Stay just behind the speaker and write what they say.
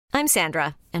I'm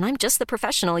Sandra, and I'm just the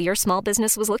professional your small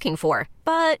business was looking for.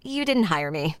 But you didn't hire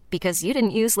me because you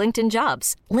didn't use LinkedIn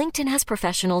Jobs. LinkedIn has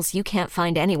professionals you can't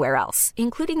find anywhere else,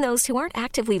 including those who aren't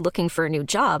actively looking for a new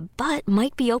job, but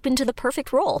might be open to the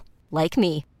perfect role, like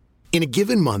me. In a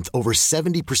given month, over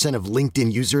 70% of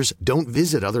LinkedIn users don't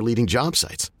visit other leading job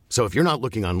sites. So if you're not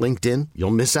looking on LinkedIn,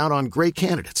 you'll miss out on great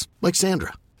candidates like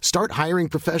Sandra. Start hiring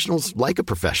professionals like a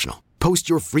professional. Post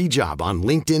your free job on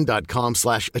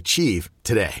linkedin.com/achieve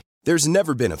today. There's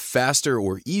never been a faster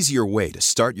or easier way to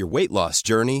start your weight loss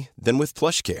journey than with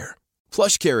PlushCare.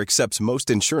 PlushCare accepts most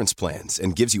insurance plans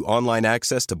and gives you online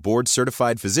access to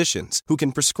board-certified physicians who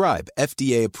can prescribe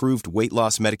FDA-approved weight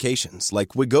loss medications like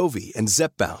Wegovy and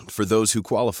Zepbound for those who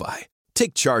qualify.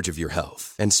 Take charge of your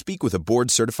health and speak with a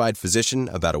board-certified physician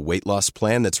about a weight loss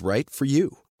plan that's right for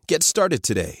you. Get started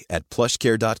today at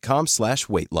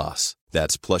plushcare.com/weight loss.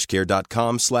 That's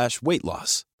plushcare.com/weight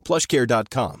loss.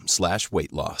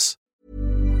 plushcare.com/weight loss.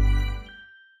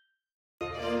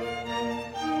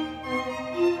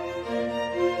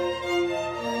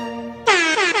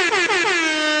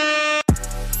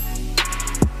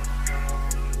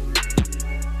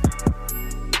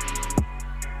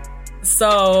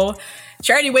 So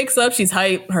Charity wakes up, she's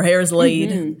hype, her hair is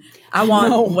laid. I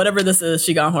want whatever this is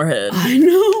she got on her head. I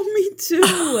know, me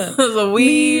too. There's a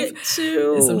weave. Me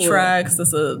too. There's some tracks.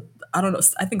 There's I don't know.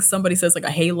 I think somebody says like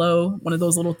a halo, one of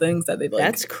those little things that they like.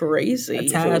 That's crazy.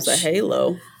 Attach. If it was a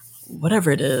halo.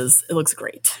 Whatever it is, it looks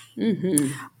great.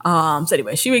 So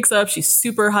anyway, she wakes up. She's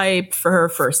super hyped for her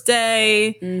first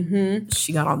day.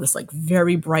 She got on this like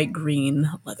very bright green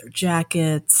leather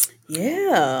jacket.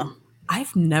 Yeah.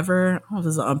 I've never, I don't know if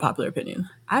this is an unpopular opinion.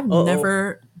 I'm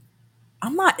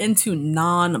not into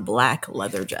non-black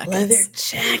leather jackets. Leather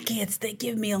jackets, they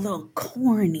give me a little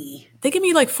corny. They give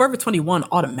me like Forever 21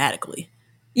 automatically.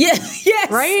 Yeah,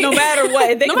 yes. Right? No matter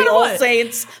what. They No can be matter Old what.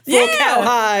 Saints, full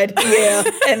cowhide. Yeah.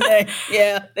 And they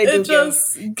do It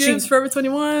just gives Forever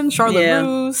 21, Charlotte Yeah.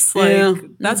 Russe. Like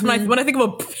that's when I think of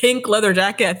a pink leather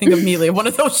jacket, I think immediately of one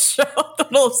of those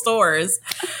little stores.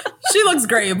 She looks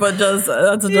great, but that's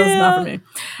not for me.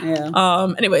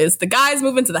 Yeah. Anyways, the guys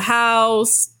move into the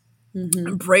house.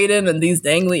 Brayden and these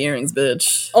dangly earrings,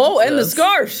 bitch. Oh, and the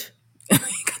scarf.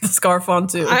 Got the scarf on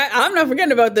too. I'm not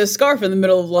forgetting about this scarf in the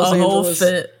middle of Los Angeles. Whole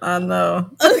fit. I know.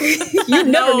 You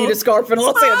never need a scarf in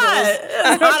Los Angeles.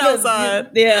 It's hot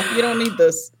outside. You don't need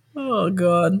this. Oh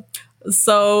God.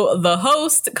 So the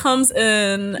host comes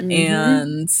in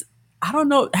and I don't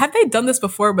know. Have they done this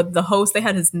before? But the host, they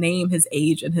had his name, his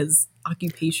age, and his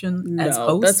occupation as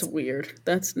host. That's weird.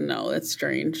 That's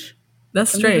strange.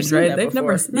 That's strange, right? They've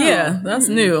before. never. Yeah, that's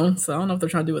new. So I don't know if they're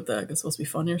trying to do with that. It's supposed to be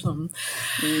funny or something.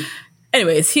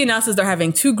 Anyways, he announces they're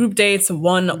having 2 group dates,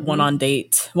 one-on-one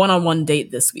date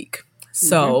this week.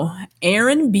 So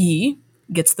Aaron B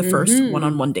gets the first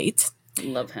one-on-one date.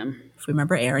 Love him. If we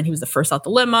remember Aaron, he was the first out the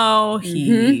limo.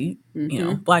 He, you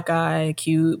know, black guy,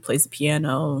 cute, plays the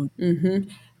piano,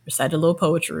 recited a little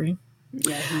poetry.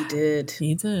 Yeah, he did.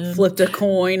 He did. Flipped a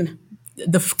coin.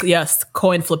 Yes,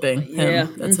 coin flipping. Yeah.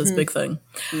 That's his big thing.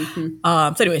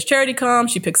 So anyways, Charity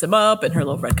comes, she picks him up in her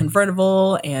little red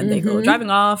convertible, and they go driving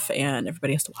off, and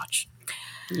everybody has to watch.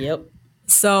 Yep.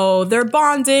 So they're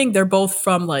bonding. They're both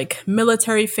from like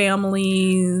military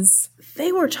families.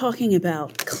 They were talking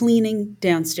about cleaning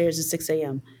downstairs at 6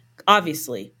 a.m.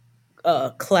 Obviously,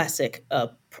 classic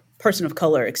person of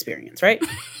color experience, right?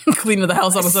 Cleaning the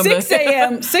house on a Sunday.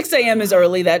 6 a.m. is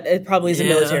early. That it probably is a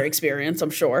military experience, I'm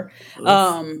sure.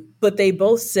 But they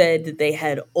both said that they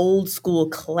had old school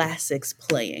classics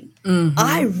playing.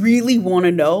 I really want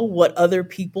to know what other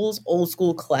people's old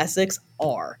school classics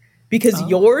are. Because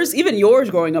even yours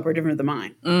growing up are different than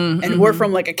mine. And we're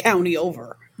from like a county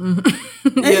over.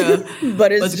 Yeah.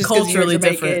 But it's just culturally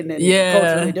different. And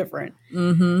culturally different.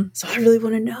 So I really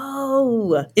want to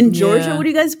know. In Georgia, what are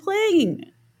you guys playing?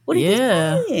 What are you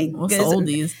guys playing? What's the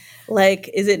oldies? Like,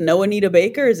 is it Noah Anita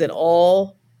Baker? Is it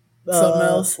all something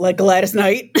else? Like Gladys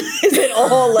Knight? Is it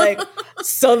all like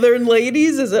Southern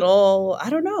ladies? Is it all, I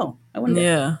don't know. I wonder.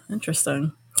 Yeah,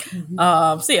 interesting.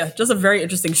 So yeah, just a very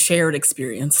interesting shared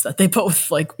experience that they both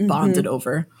like bonded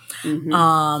over.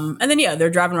 And then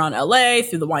they're driving around LA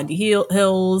through the windy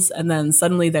hills, and then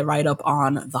suddenly they ride up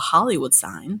on the Hollywood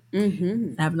sign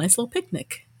and have a nice little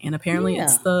picnic. And apparently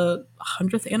it's the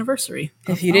 100th anniversary.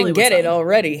 If you didn't get it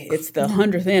already, it's the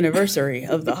 100th anniversary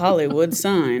of the Hollywood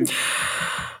sign.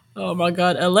 Oh my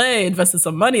God, LA invested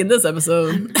some money in this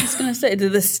episode. I was going to say,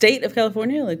 did the state of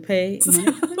California like pay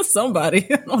money for this? Somebody.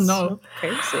 I don't know. So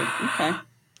crazy. Okay.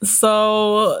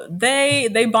 So they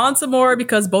bond some more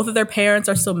because both of their parents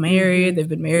are still married. They've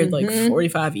been married like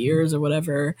 45 years or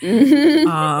whatever.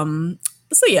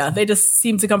 So yeah, they just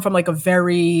seem to come from like a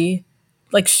very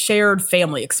like shared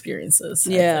family experiences.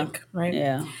 I think, right?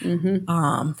 Yeah.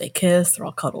 They kiss. They're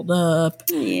all cuddled up.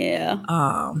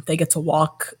 Yeah. They get to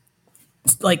walk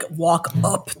up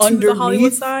to Underneath the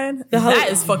Hollywood sign. That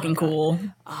is fucking cool.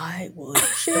 I would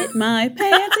shit my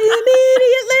pants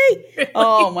immediately.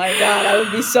 Oh my God. I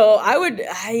would be so,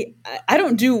 I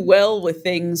don't do well with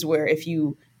things where if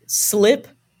you slip,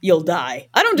 you'll die.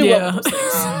 I don't do well with those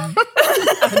things.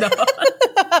 I know.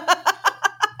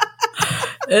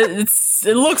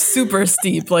 It looks super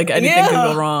steep. Like anything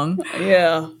can go wrong.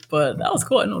 Yeah. But that was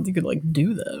cool. I don't know if you could like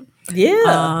do that.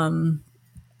 Yeah.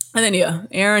 And then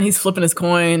Aaron, he's flipping his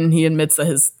coin. He admits that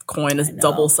his coin is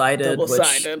double-sided,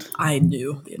 which I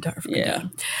knew the entire fucking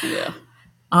time.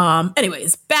 Yeah.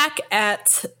 Anyways, back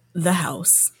at the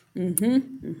house.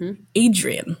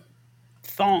 Adrian.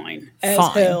 Fine. As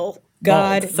hell.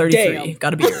 God bald, 33. damn.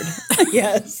 Got a beard.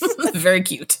 Yes. Very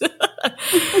cute.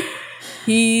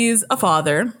 He's a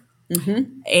father.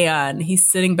 And he's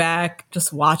sitting back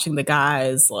just watching the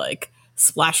guys like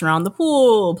splashing around the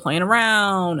pool, playing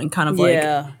around, and kind of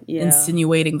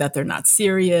insinuating that they're not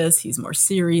serious. He's more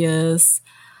serious.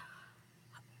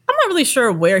 I'm not really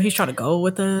sure where he's trying to go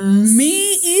with this.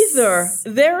 Me either.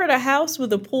 They're at a house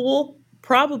with a pool.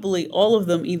 Probably all of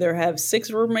them either have 6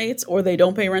 roommates or they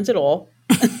don't pay rent at all.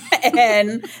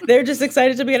 And they're just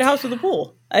excited to be at a house with a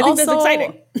pool. I think that's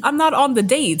exciting. I'm not on the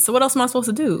date, so what else am I supposed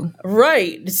to do?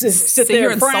 Right. Just sit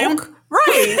there and sulk?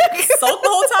 Right. Sulk the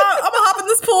whole time. I'm going to hop in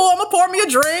this pool. I'm going to pour me a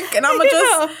drink. And I'm going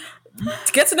to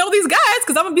just get to know these guys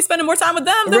because I'm going to be spending more time with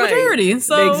them than majority.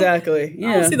 So exactly. Yeah.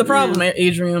 I don't see the problem,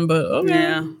 Adrian, but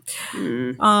okay.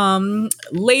 Yeah.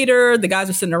 Later, the guys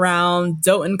are sitting around.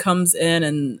 Doughton comes in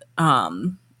and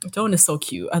Doughton is so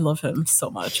cute. I love him so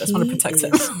much. I just want to protect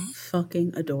him.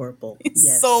 Fucking adorable.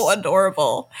 He's so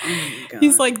adorable. Oh,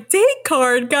 he's like, date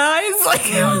card, guys. Like,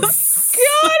 he's so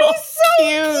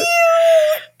cute.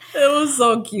 It was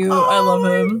so cute. I love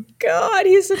him. God,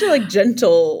 he's such a like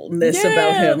gentleness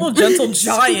about him. A little gentle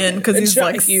giant because he's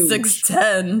like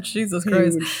 6'10". Jesus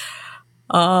Christ.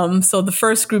 So the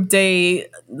first group date,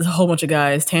 a whole bunch of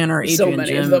guys: Tanner, Adrian, so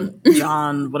many Jim, of them.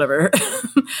 John, whatever.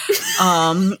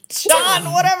 John,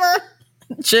 whatever.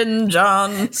 Chin,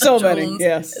 John. So Jones, many,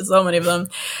 yes. So many of them.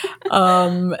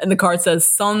 And the card says,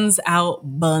 "Sun's out,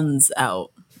 buns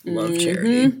out. Love,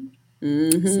 Charity." So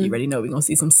you already know we're going to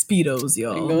see some Speedos,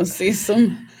 y'all. We're going to see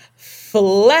some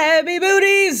flabby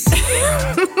booties.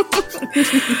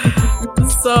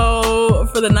 So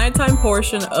for the nighttime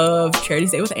portion of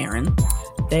Charity's Day with Aaron,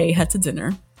 they head to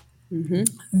dinner.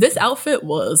 This outfit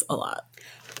was a lot.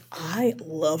 I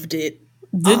loved it.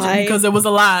 Did you? Because it was a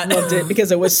lot. Loved it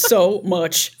because it was so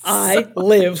much.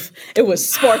 It was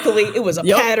sparkly. It was a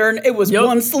pattern. It was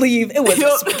one sleeve. It was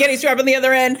a spaghetti strap on the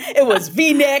other end. It was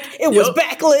V-neck. It was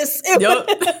backless. It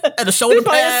was and a shoulder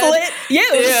pad. Slit. Yeah,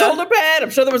 there was a shoulder pad.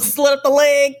 I'm sure there was a slit up the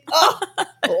leg. Oh,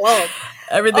 love.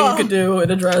 Everything you could do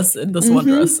in a dress, in this one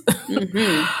dress.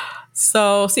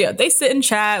 So yeah, they sit and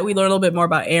chat. We learn a little bit more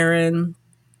about Aaron.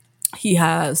 He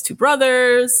has 2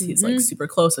 brothers. He's like super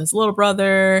close to his little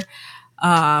brother.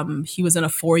 He was in a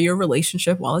 4-year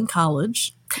relationship while in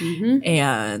college,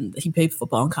 and he played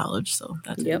football in college. So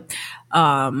that's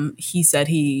he said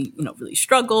he, really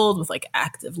struggled with like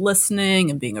active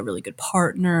listening and being a really good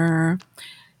partner.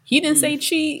 He didn't say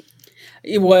cheat.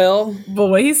 Well, but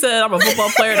when he said I'm a football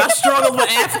player and I struggled with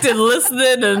active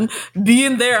listening and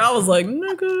being there, I was like,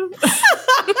 nigga.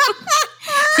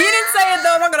 He didn't say it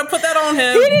though. I'm not gonna put that on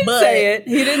him. He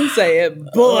didn't say it,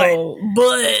 but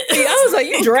See, I was like,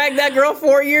 you dragged that girl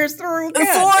 4 years through.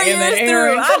 God, 4 years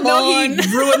through. I know he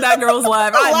ruined that girl's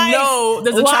life. I know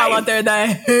there's a child out there that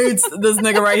hates this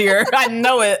nigga right here. I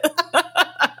know it.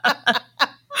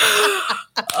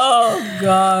 Oh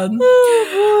God.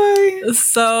 Oh boy.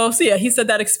 So yeah, he said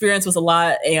that experience was a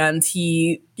lot, and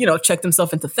he, checked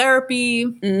himself into therapy,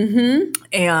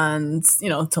 and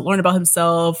to learn about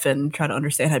himself and try to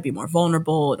understand how to be more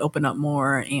vulnerable and open up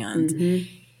more. And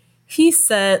he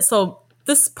said, so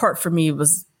this part for me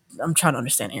was, I'm trying to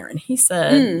understand Aaron. He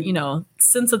said,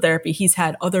 since the therapy, he's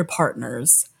had other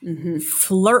partners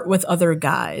flirt with other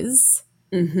guys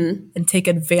and take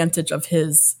advantage of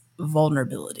his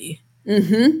vulnerability. And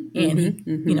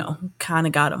he, kind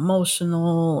of got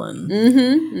emotional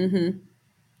and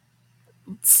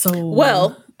so.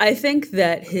 Well, I think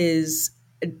that his,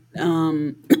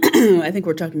 I think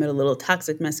we're talking about a little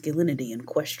toxic masculinity in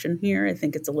question here. I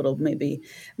think it's a little maybe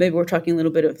we're talking a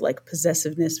little bit of like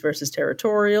possessiveness versus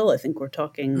territorial. I think we're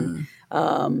talking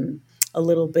a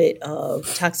little bit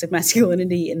of toxic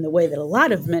masculinity in the way that a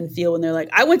lot of men feel when they're like,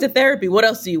 I went to therapy. What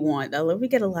else do you want? We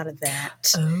get a lot of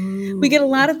that. Oh. We get a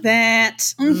lot of that.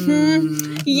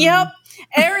 Mm-hmm. Yep.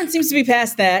 Aaron seems to be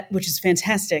past that, which is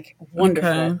fantastic.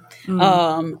 Wonderful.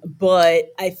 Okay.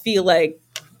 But I feel like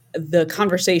the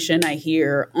conversation I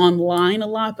hear online a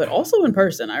lot, but also in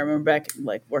person. I remember back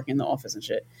like working in the office and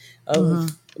shit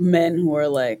of men who are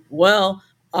like, well,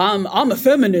 I'm a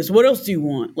feminist. What else do you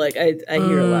want? Like I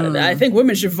hear a lot of that. I think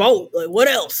women should vote. Like what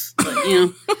else? Like, you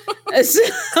know.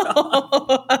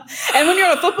 And when you're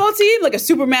on a football team, like a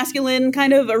super masculine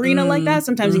kind of arena like that,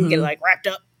 sometimes you can get like wrapped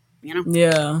up. You know.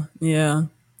 Yeah.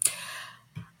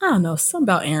 I don't know. Something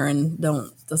about Aaron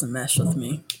doesn't mesh with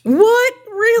me. What?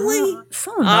 Really?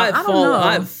 I don't know.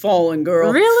 I've fallen,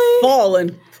 girl. Really?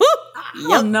 Fallen. I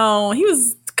don't know. He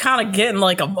was kind of getting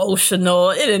like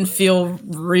emotional. It didn't feel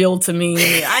real to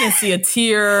me. I didn't see a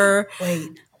tear.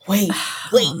 Wait.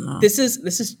 This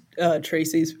is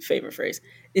Tracy's favorite phrase.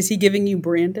 Is he giving you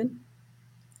Brandon?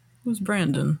 Who's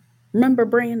Brandon? Remember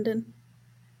Brandon?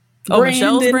 Oh,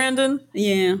 Michelle's Brandon?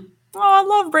 Yeah. Oh, I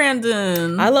love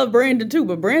Brandon. I love Brandon too,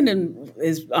 but Brandon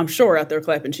is, I'm sure, out there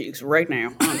clapping cheeks right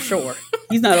now. I'm sure.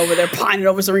 He's not over there pining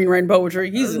over Serene writing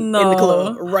poetry. He's in the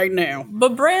club right now.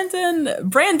 But Brandon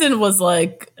was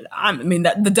like, I mean,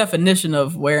 the definition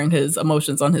of wearing his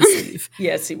emotions on his sleeve.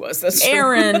 Yes, he was. That's true.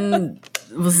 Aaron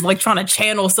was like trying to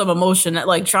channel some emotion,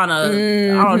 like trying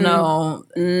to, I don't know,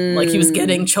 like he was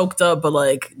getting choked up, but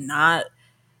like not.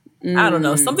 I don't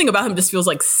know. Something about him just feels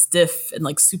like stiff and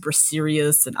like super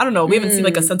serious. And I don't know. We haven't seen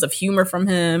like a sense of humor from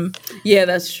him. Yeah,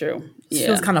 that's true. It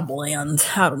feels kind of bland.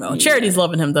 I don't know. Charity's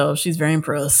loving him though. She's very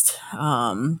impressed.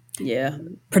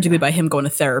 Particularly by him going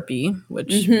to therapy,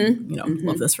 which,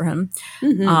 love this for him.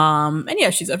 And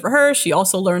yeah, she's good for her. She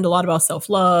also learned a lot about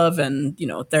self-love and,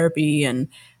 therapy. And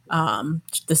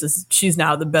she's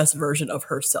now the best version of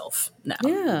herself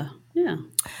now. Yeah.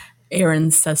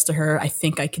 Aaron says to her, I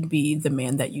think I can be the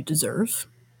man that you deserve.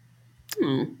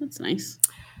 Oh, that's nice.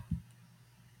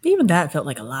 Even that felt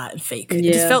like a lie and fake. It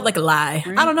just felt like a lie.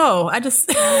 Right. I don't know. I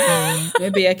just...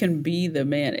 Maybe I can be the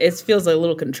man. It feels like a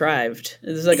little contrived.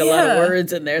 There's like a lot of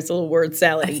words in there. It's a little word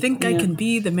salad. I think I can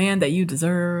be the man that you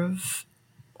deserve.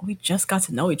 We just got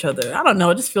to know each other. I don't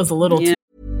know. It just feels a little too...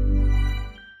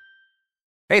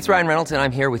 Hey, it's Ryan Reynolds, and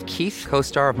I'm here with Keith,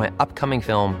 co-star of my upcoming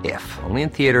film, If, only in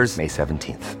theaters May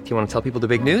 17th. Do you want to tell people the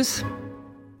big news?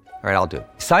 All right, I'll do it.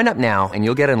 Sign up now and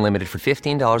you'll get unlimited for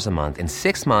 $15 a month and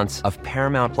 6 months of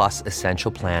Paramount Plus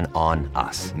Essential Plan on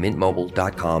us.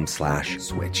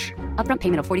 MintMobile.com/switch. Upfront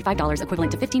payment of $45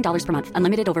 equivalent to $15 per month.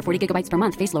 Unlimited over 40 gigabytes per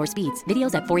month. Face lower speeds.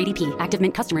 Videos at 480p. Active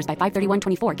Mint customers by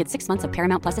 531.24 get 6 months of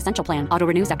Paramount Plus Essential Plan. Auto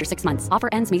renews after 6 months. Offer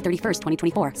ends May 31st,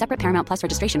 2024. Separate Paramount Plus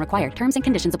registration required. Terms and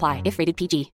conditions apply if rated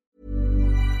PG.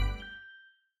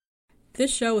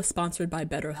 This show is sponsored by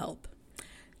BetterHelp.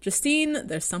 Justine,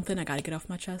 there's something I gotta get off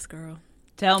my chest, girl.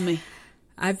 Tell me.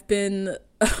 I've been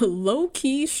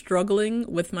low-key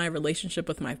struggling with my relationship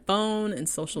with my phone and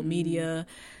social media.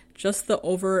 Just the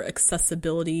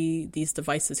over-accessibility these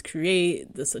devices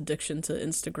create, this addiction to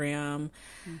Instagram,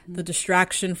 the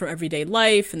distraction from everyday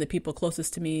life and the people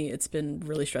closest to me, it's been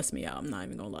really stressing me out. I'm not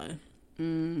even gonna lie.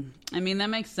 I mean,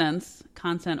 that makes sense.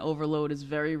 Content overload is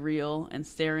very real, and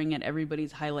staring at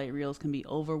everybody's highlight reels can be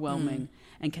overwhelming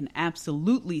and can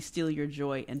absolutely steal your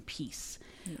joy and peace.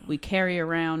 Yeah. We carry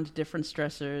around different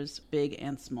stressors, big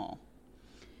and small.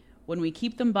 When we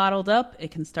keep them bottled up, it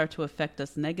can start to affect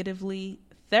us negatively.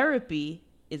 Therapy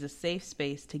is a safe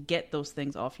space to get those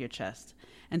things off your chest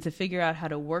and to figure out how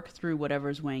to work through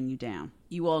whatever's weighing you down.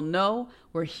 You all know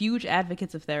we're huge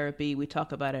advocates of therapy. We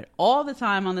talk about it all the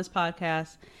time on this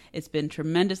podcast. It's been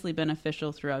tremendously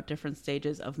beneficial throughout different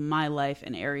stages of my life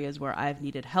and areas where I've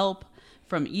needed help,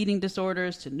 from eating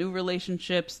disorders to new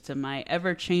relationships to my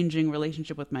ever-changing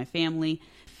relationship with my family.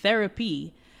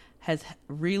 Therapy has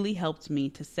really helped me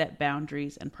to set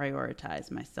boundaries and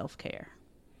prioritize my self-care.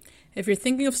 If you're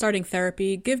thinking of starting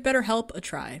therapy, give BetterHelp a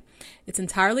try. It's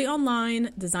entirely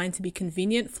online, designed to be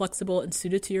convenient, flexible, and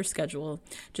suited to your schedule.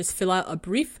 Just fill out a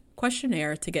brief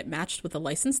questionnaire to get matched with a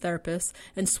licensed therapist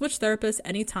and switch therapists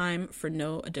anytime for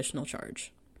no additional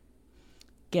charge.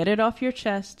 Get it off your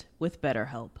chest with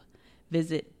BetterHelp.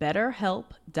 Visit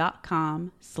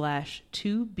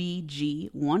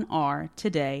betterhelp.com/2BG1R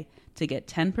today to get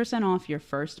 10% off your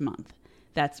first month.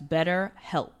 That's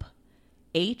BetterHelp.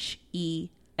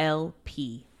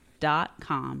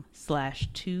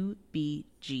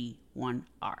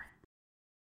 HELP.com/2BG1R.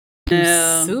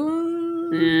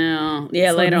 Soon.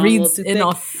 Yeah, so later it reads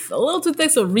on. A little too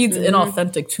thick, so it reads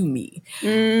inauthentic to me.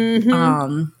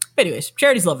 Anyways,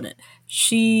 Charity's loving it.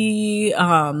 She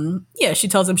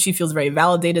tells him she feels very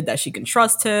validated, that she can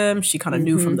trust him. She kind of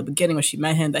knew from the beginning when she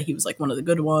met him that he was like one of the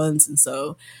good ones. And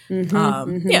so,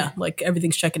 like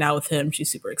everything's checking out with him.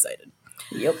 She's super excited.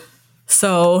 Yep.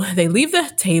 So they leave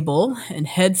the table and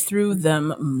head through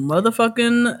them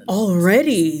motherfucking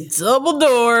already double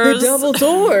doors. The double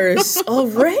doors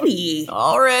already.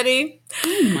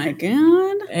 Oh my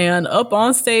God. And up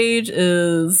on stage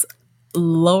is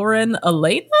Lauren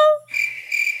Elena?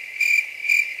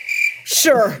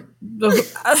 Sure.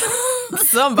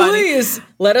 Somebody. Please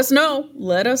let us know.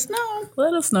 Who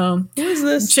is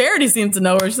this? Charity seemed to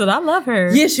know her. She said, I love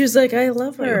her. Yeah, she was like, I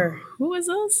love her. Who is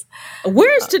this?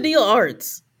 Where's Tennille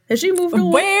Arts? Has she moved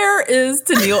on? Where is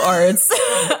Tennille Arts?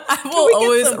 I will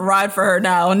always ride for her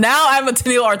now. Now I'm a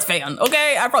Tennille Arts fan,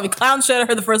 okay? I probably clown shit at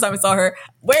her the first time we saw her.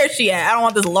 Where is she at? I don't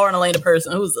want this Lauren Elena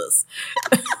person. Who's this?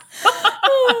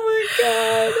 Oh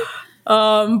my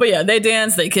God. But yeah, they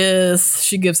dance, they kiss.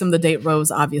 She gives him the date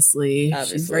rose, obviously.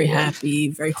 She's very happy,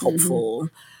 very hopeful.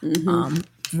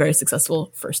 Very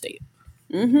successful first date.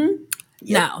 Yep.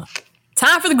 Now,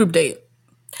 time for the group date.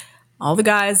 All the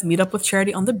guys meet up with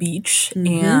Charity on the beach,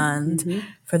 and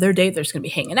for their date, they're just going to be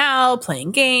hanging out, playing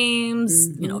games,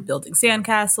 building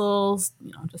sandcastles,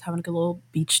 just having a good little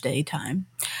beach day time.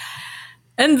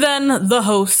 And then the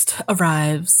host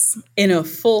arrives. In a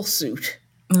suit.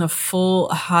 In a full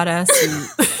hot-ass suit.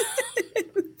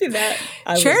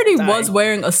 Charity was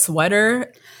wearing a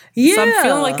sweater. Yeah. So I'm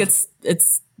feeling like it's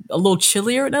a little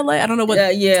chillier in LA. I don't know what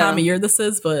time of year this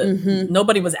is, but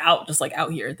nobody was out, just like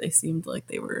out here. They seemed like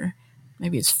they were,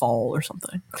 maybe it's fall or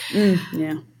something.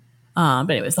 But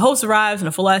anyways, the host arrives in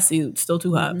a full-ass suit, still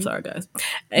too hot, sorry guys,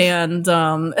 and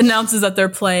announces that they're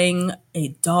playing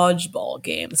a dodgeball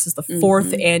game. This is the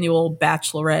 4th annual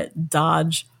Bachelorette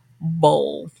Dodge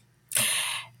Bowl.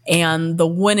 And the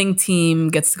winning team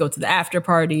gets to go to the after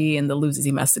party, and the losing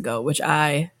team has to go, which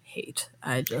I hate.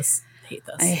 I just hate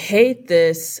this. I hate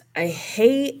this. I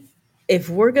hate if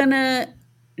we're going to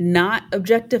not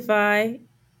objectify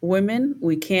women,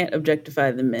 we can't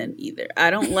objectify the men either. I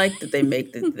don't like that they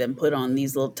make them put on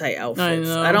these little tight outfits.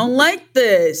 I don't like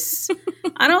this.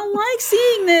 I don't like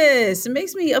seeing this. It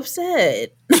makes me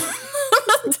upset.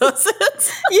 Does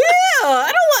it? Yeah.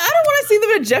 I don't want to see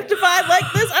them objectified like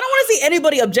this. I don't want to see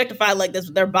anybody objectified like this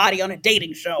with their body on a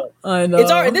dating show. I know.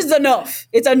 This is enough.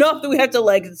 It's enough that we have to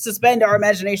like suspend our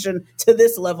imagination to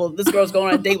this level. This girl's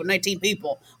going on a date with 19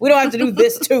 people. We don't have to do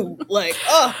this too. Like,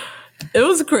 It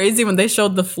was crazy when they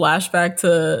showed the flashback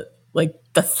to like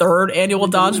the 3rd annual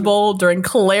Dodge Bowl during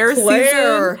Claire's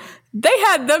season. They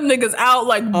had them niggas out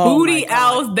like booty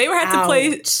out. They had to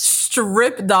play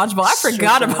strip dodgeball. I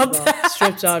forgot about that.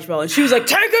 Strip dodgeball. And she was like,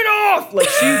 take it off! Like,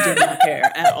 she did not care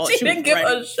at all. She didn't give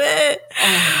a shit.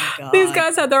 Oh, my God. These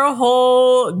guys had their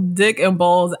whole dick and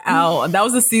balls out. And that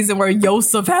was the season where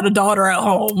Yosef had a daughter at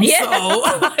home. Yeah. So,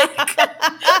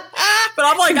 but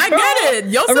I'm like, I get it.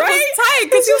 Yosef was tight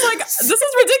because he was like, this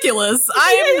is ridiculous.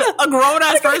 I am a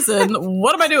grown-ass person.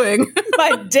 What am I doing?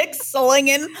 My dick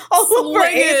slinging all over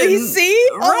ABC?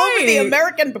 All over the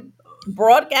American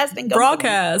broadcasting company.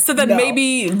 Broadcast. So then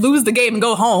maybe lose the game and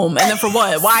go home. And then for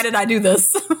what? Why did I do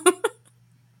this?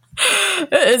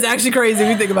 It's actually crazy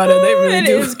when you think about it. They really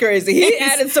do. It is crazy. He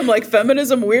added some like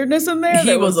feminism weirdness in there.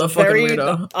 He was a fucking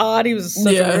weirdo. Odd. He was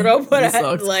such a weirdo.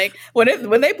 But like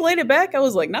when they played it back, I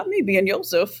was like, not me being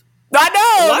Yosef. I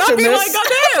know. Not being like,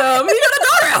 goddamn, he got a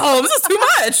daughter at home. This is too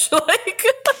much. Like,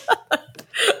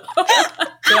 oh my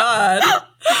God.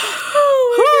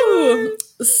 Oh,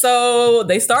 so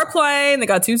they start playing. They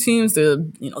got 2 teams,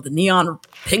 the neon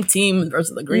pink team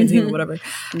versus the green team or whatever.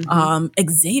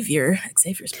 Xavier's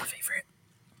my favorite.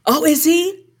 Oh, is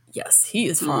he? Yes, he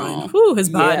is fine. Whew, his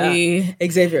body. Yeah.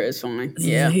 Xavier is fine.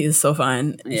 Yeah, he is so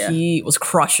fine. Yeah. He was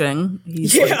crushing.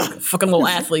 He's like a fucking little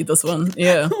athlete, this one.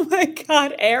 Yeah. Oh my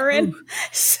God. Aaron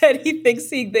said he thinks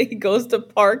he goes to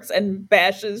parks and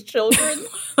bashes children.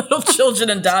 Little children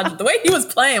and dodge. The way he was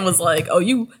playing was like, oh,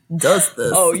 you does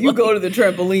this. Oh, you go to the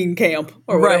trampoline camp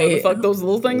or whatever the fuck those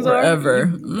little things Wherever.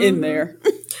 are. In there.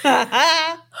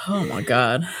 Oh my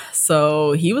God.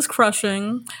 So he was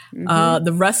crushing.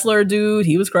 The wrestler dude,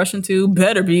 he was crushing too.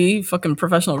 Better be fucking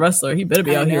professional wrestler. He better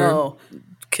be out here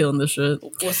killing this shit.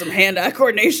 With some hand-eye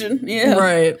coordination. Yeah.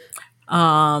 Right.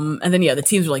 And then the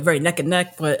teams were like very neck and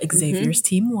neck, but Xavier's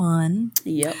team won.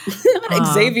 Yep.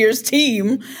 Not Xavier's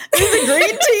team. It's the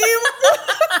green team.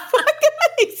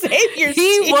 Xavier's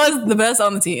team. He was the best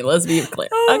on the team. Let's be clear.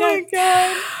 Oh my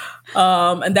God.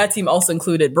 And that team also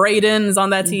included Braden is on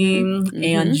that team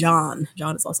and John.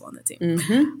 John is also on that team.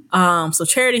 So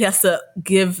Charity has to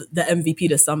give the MVP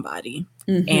to somebody.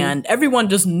 and everyone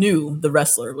just knew the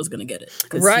wrestler was going to get it.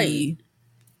 Right.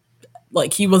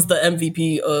 He was the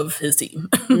MVP of his team,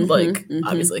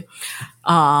 obviously.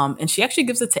 And she actually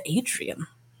gives it to Adrian.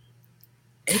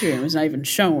 Adrian was not even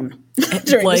shown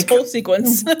during this whole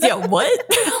sequence. Yeah, what?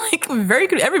 Very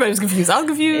good. Everybody was confused. I was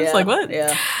confused. Yeah, what?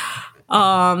 Yeah.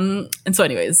 And so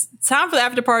anyways, time for the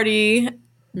after party.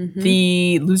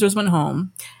 The losers went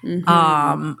home.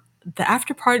 The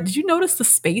after party, did you notice the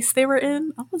space they were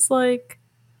in? I was like,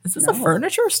 is this a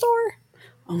furniture store?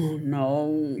 Oh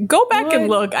no. Go back and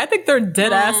look. I think they're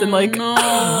dead ass and a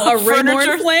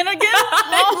Raymore Flanagan?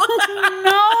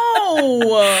 No.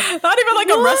 Not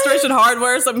even a Restoration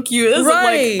Hardware or something cute. This is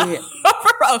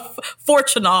a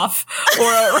Fortune Off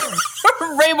or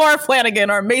a Raymore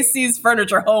Flanagan or Macy's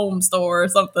Furniture Home Store or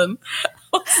something.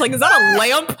 It's is that a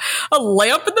lamp? A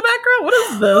lamp in the background? What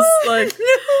is this?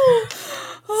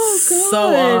 Oh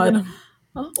god.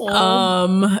 So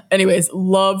odd. Anyways,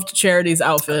 loved Charity's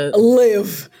outfit.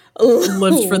 Lived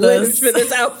for this. Lived for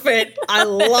this outfit. I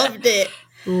loved it.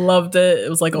 Loved it. It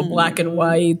was a black and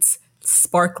white,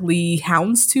 sparkly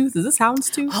houndstooth. Is this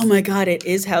houndstooth? Oh my god, it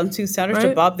is houndstooth. Sounded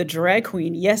to Bob the Drag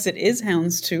Queen. Yes, it is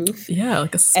houndstooth. Yeah,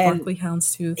 a sparkly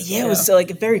houndstooth. Yeah, it was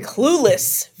very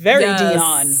clueless. Very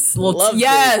Dion.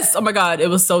 Yes. Oh my god, it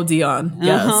was so Dion.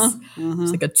 Yes.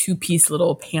 It's a two-piece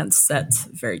little pants set.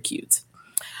 Very cute.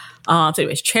 So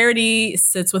anyways, Charity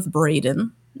sits with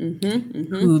Brayden.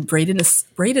 Who Brayden is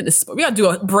we gotta do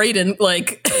a Brayden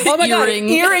oh my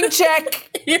earring check.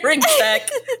 Earring check.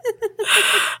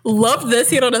 Love this.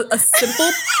 He had on a simple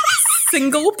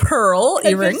single pearl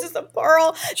earring. Just a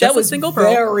pearl. That was single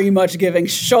pearl. Very much giving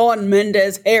Shawn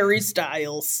Mendes Harry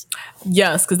Styles.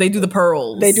 Yes, because they do the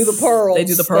pearls. They do the pearls. They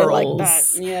like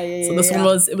that. Yeah. So this one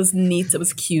was neat. It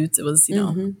was cute. It was,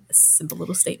 a simple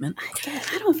little statement.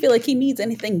 I don't feel like he needs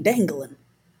anything dangling.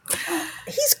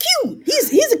 He's cute.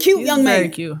 He's a cute young man. Very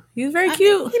cute. He's very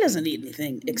cute. He doesn't need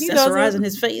anything accessorizing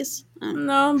his face.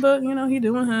 No, but he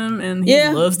doing him, and he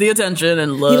loves the attention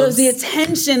and loves. He loves the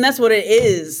attention. That's what it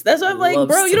is. That's why I'm like,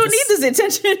 bro, you don't need this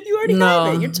attention. You already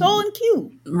have it. You're tall and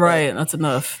cute. Right. That's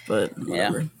enough. But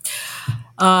whatever.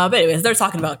 But anyways, they're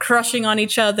talking about crushing on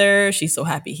each other. She's so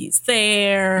happy he's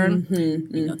there.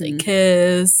 They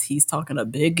kiss. He's talking a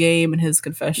big game in his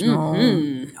confessional.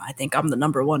 I think I'm the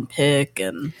number one pick,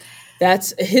 and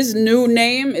that's his new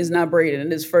name is not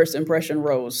Brayden. His first impression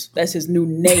Rose. That's his new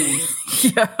name.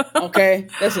 Yeah. Okay,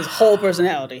 that's his whole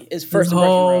personality. His first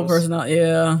impression Rose.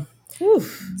 Yeah.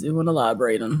 Oof. Doing a lot,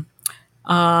 Brayden.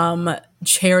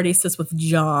 Charity sits with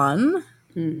John.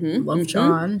 Love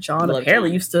John. John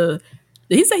apparently used to.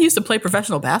 Did he say he used to play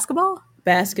professional basketball?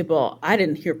 Basketball. I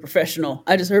didn't hear professional.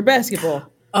 I just heard basketball.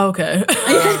 Okay.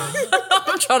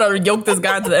 I'm trying to yoke this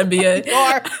guy to the NBA. You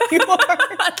are.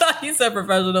 I thought he said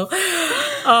professional.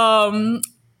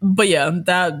 But yeah,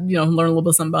 that, learn a little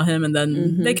bit something about him, and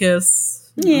then they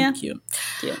kiss. Cute.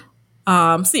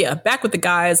 So yeah, back with the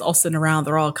guys all sitting around.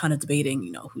 They're all kind of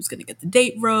debating, who's going to get the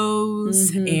date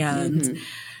rose. And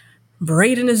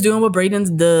Brayden is doing what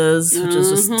Brayden does, which is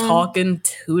just talking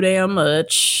too damn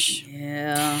much.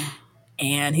 Yeah.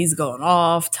 And he's going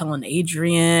off, telling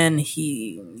Adrian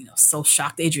he, so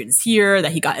shocked Adrian is here,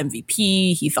 that he got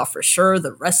MVP. He thought for sure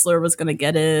the wrestler was going to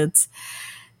get it.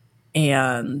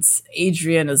 And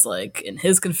Adrian is in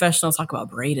his confessional, talking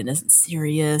about Brayden isn't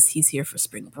serious. He's here for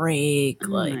spring break. Oh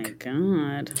my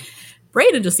God.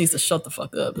 Brayden just needs to shut the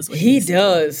fuck up. Is what he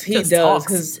does. He does.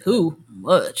 Talks too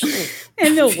much.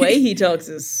 And the way he talks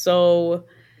is so,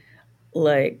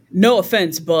 no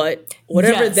offense, but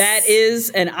whatever that is,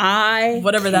 and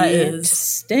whatever that is,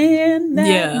 stand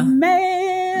that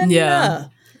man. Yeah,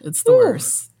 it's the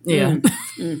worst. Yeah.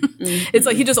 It's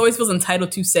he just always feels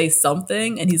entitled to say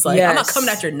something, and he's like, I'm not coming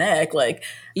at your neck. But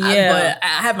I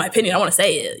have my opinion. I want to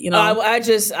say it. I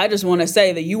just want to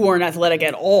say that you weren't athletic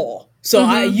at all. So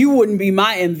you wouldn't be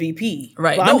my MVP,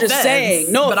 right? But I'm just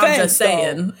saying. No offense, I'm just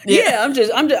saying. Yeah,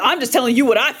 I'm just telling you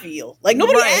what I feel.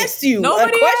 Nobody asked you.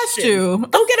 Nobody asked you.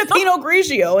 Go get a Pinot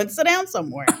Grigio and sit down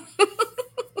somewhere.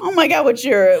 Oh my God! What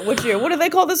do they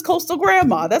call this? Coastal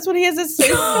grandma. That's what he has his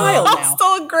style now.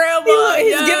 Coastal grandma.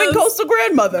 He's giving coastal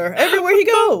grandmother everywhere he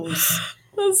goes.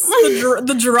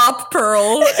 The drop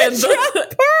pearl and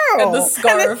the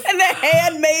scarf and the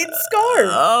handmade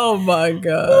scarf. Oh my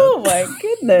God! Oh my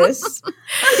goodness!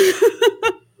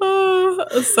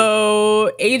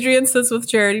 So Adrian sits with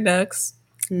Charity next,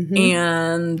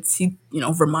 and he,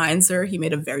 reminds her he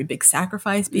made a very big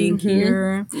sacrifice being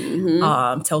here.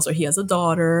 Tells her he has a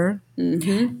daughter,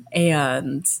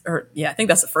 and I think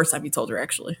that's the first time he told her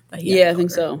actually. That he had a I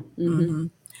think so.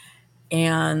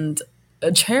 And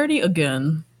Charity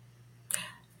again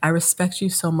I respect you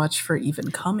so much for even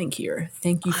coming here.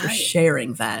 Thank you for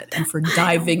sharing that and for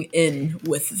diving in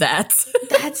with that.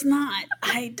 That's not,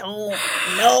 I don't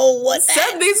know what that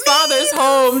Send these fathers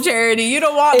home, Charity. You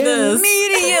don't want this.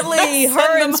 Immediately.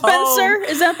 Her and Spencer. Home.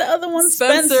 Is that the other one?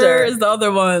 Spencer is the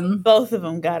other one. Both of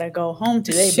them gotta go home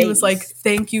today, She was like,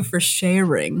 thank you for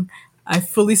sharing. I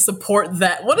fully support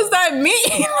that. What does that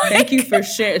mean? Thank you for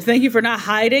sharing. Thank you for not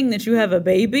hiding that you have a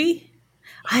baby.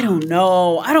 I don't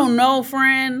know,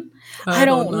 friend. I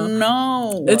don't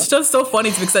know. It's just so funny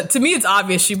to me because to me, it's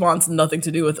obvious she wants nothing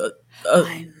to do with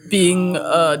being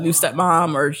a new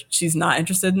stepmom, or she's not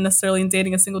interested necessarily in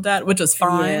dating a single dad, which is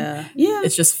fine. Yeah.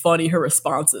 It's just funny. Her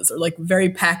responses are like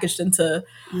very packaged into,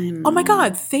 oh my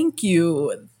God, thank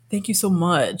you. Thank you so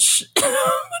much. But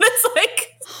it's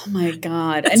like, oh my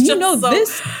God. And you know,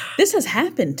 this has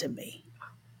happened to me.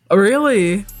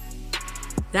 Really?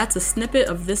 That's a snippet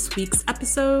of this week's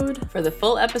episode. For the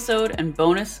full episode and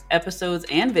bonus episodes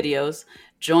and videos,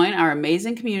 join our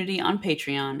amazing community on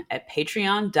Patreon at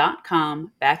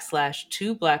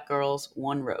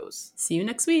patreon.com/2blackgirls1rose. See you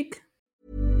next week.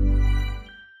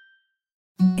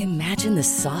 Imagine the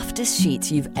softest sheets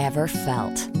you've ever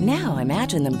felt. Now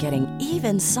imagine them getting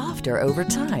even softer over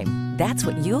time. That's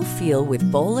what you'll feel with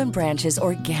Boll & Branch's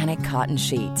organic cotton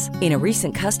sheets. In a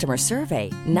recent customer survey,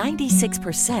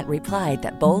 96% replied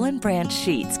that Boll & Branch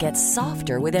sheets get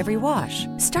softer with every wash.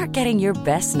 Start getting your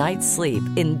best night's sleep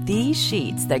in these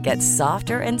sheets that get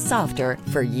softer and softer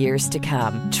for years to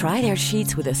come. Try their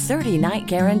sheets with a 30-night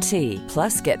guarantee.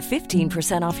 Plus, get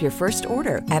 15% off your first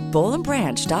order at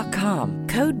bollandbranch.com.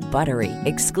 Code BUTTERY.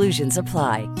 Exclusions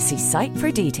apply. See site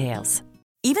for details.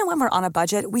 Even when we're on a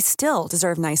budget, we still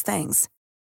deserve nice things.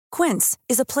 Quince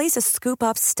is a place to scoop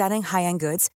up stunning high-end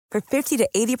goods for 50 to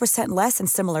 80% less than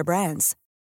similar brands.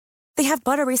 They have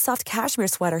buttery soft cashmere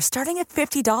sweaters starting at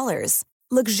 $50,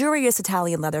 luxurious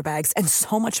Italian leather bags, and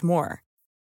so much more.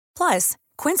 Plus,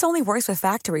 Quince only works with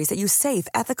factories that use safe,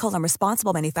 ethical, and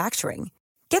responsible manufacturing.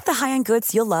 Get the high-end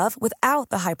goods you'll love without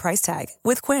the high price tag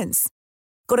with Quince.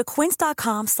 Go to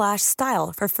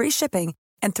quince.com/style for free shipping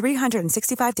and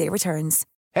 365-day returns.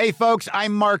 Hey, folks,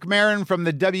 I'm Mark Maron from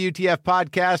the WTF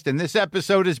Podcast, and this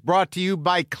episode is brought to you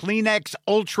by Kleenex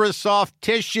Ultra Soft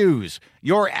Tissues,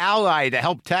 your ally to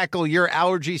help tackle your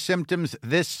allergy symptoms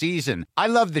this season. I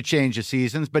love the change of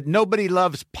seasons, but nobody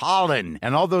loves pollen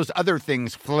and all those other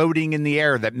things floating in the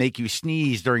air that make you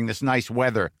sneeze during this nice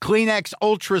weather. Kleenex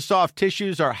Ultra Soft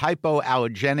Tissues are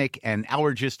hypoallergenic and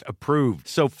allergist approved,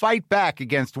 so fight back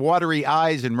against watery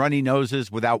eyes and runny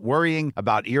noses without worrying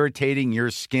about irritating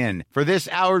your skin. For this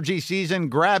allergy season,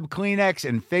 grab Kleenex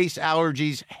and face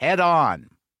allergies head on.